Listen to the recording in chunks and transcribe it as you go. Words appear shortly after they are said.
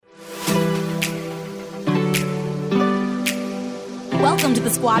Welcome to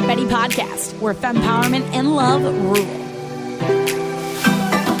the Squad Bettie podcast, where fempowerment and love rule.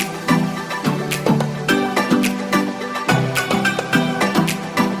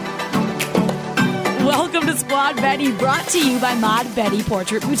 Welcome to Squad Bettie, brought to you by Mod Bettie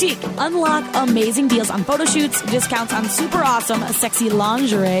Portrait Boutique. Unlock amazing deals on photo shoots, discounts on super awesome, sexy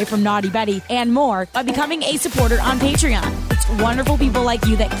lingerie from Naughty Betty, and more by becoming a supporter on Patreon. It's wonderful people like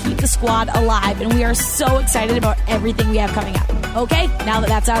you that keep the squad alive, and we are so excited about everything we have coming up. Okay, now that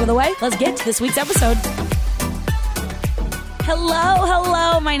that's out of the way, let's get to this week's episode.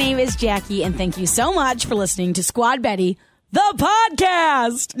 Hello, my name is Jackie, and thank you so much for listening to Squad Bettie, the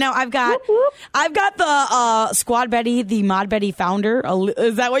podcast. Now I've got the Squad Bettie, the Mod Bettie founder.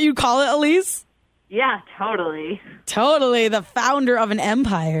 Is that what you call it, Elise? Yeah, totally. Totally, the founder of an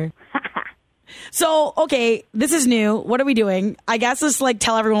empire. So, okay, this is new. What are we doing? I guess let's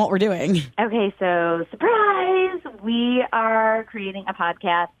tell everyone what we're doing. Okay, so surprise! We are creating a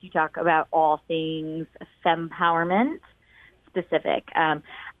podcast to talk about all things fempowerment specific.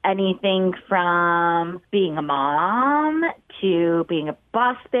 Anything from being a mom to being a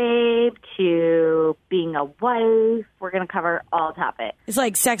boss babe to being a wife. We're going to cover all topics. It's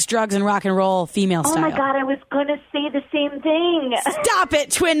like sex, drugs, and rock and roll female style. Oh my God, I was going to say the same thing. Stop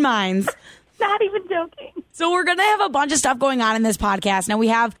it, twin minds. Not even joking. So we're going to have a bunch of stuff going on in this podcast. Now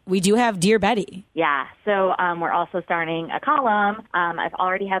we do have Dear Bettie. Yeah. So we're also starting a column. I've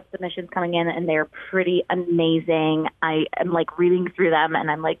already had submissions coming in, and they're pretty amazing. I am reading through them, and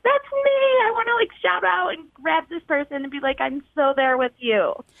I'm like, that's me. I want to shout out and grab this person and be like, I'm so there with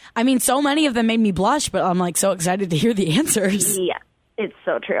you. I mean, so many of them made me blush, but I'm so excited to hear the answers. Yeah, it's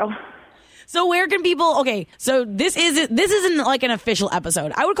so true. So where can people? Okay, so this isn't an official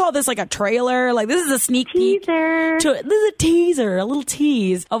episode. I would call this a trailer. This is a sneak peek. This is a teaser, a little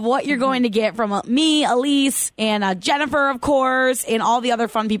tease of what you're going to get from me, Elise, and Jennifer, of course, and all the other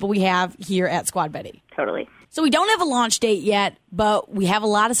fun people we have here at Squad Bettie. Totally. So we don't have a launch date yet, but we have a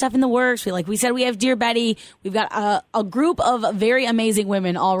lot of stuff in the works. We said we have Dear Bettie. We've got a group of very amazing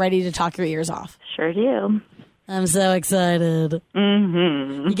women all ready to talk your ears off. Sure do. I'm so excited.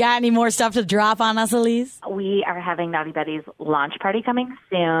 Mm-hmm. You got any more stuff to drop on us, Elise? We are having Naughty Betty's launch party coming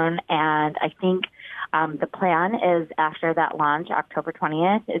soon, and I think the plan is after that launch, October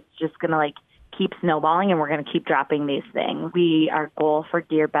 20th, it's just going to keep snowballing, and we're going to keep dropping these things. Our goal for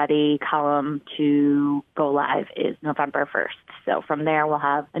Dear Bettie column to go live is November 1st. So from there, we'll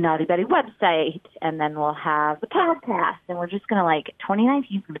have a Naughty Bettie website, and then we'll have the podcast, and we're just going to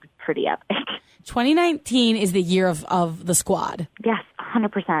 2019 is going to be pretty epic. 2019 is the year of the squad. Yes,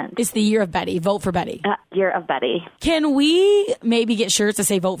 100%. It's the year of Bettie. Vote for Bettie. Year of Bettie. Can we maybe get shirts that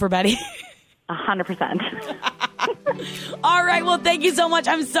say vote for Bettie? 100%. All right. Well, thank you so much.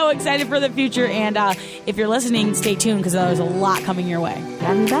 I'm so excited for the future. And if you're listening, stay tuned because there's a lot coming your way.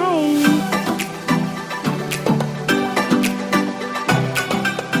 Bye.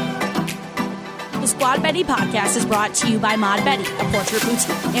 The Squad Bettie podcast is brought to you by Mod Bettie, a portrait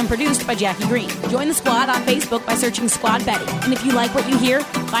boutique, and produced by Jackie Green. Join the squad on Facebook by searching Squad Bettie. And if you like what you hear,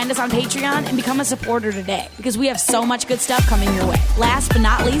 find us on Patreon and become a supporter today because we have so much good stuff coming your way. Last but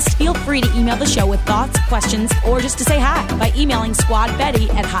not least, feel free to email the show with thoughts, questions, or just to say hi by emailing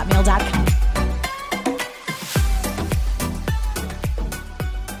squadbettie@hotmail.com.